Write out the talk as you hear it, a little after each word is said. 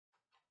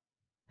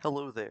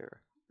Hello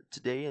there.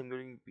 Today I'm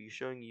going to be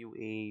showing you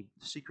a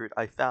secret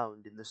I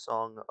found in the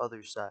song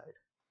Other Side.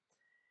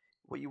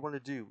 What you want to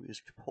do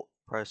is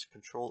press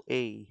Ctrl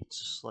A to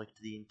select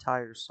the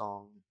entire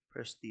song,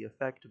 press the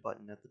effect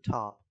button at the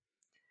top,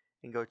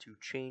 and go to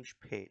change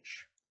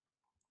pitch.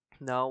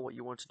 Now what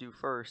you want to do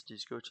first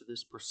is go to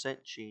this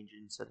percent change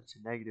and set it to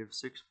negative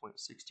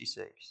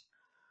 6.66.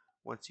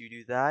 Once you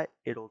do that,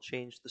 it'll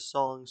change the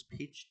song's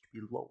pitch to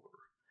be lower.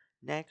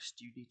 Next,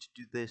 you need to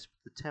do this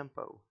with the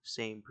tempo,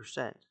 same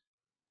percent.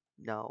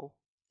 No,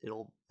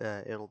 it'll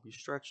be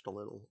stretched a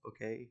little,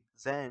 okay?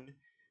 Then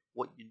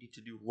what you need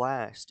to do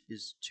last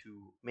is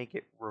to make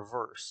it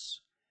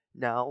reverse.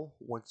 Now,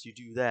 once you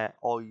do that,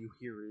 all you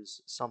hear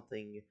is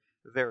something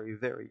very,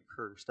 very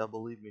cursed, now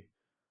believe me.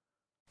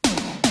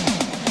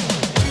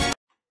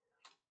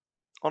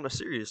 On a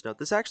serious note,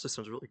 this actually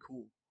sounds really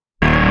cool.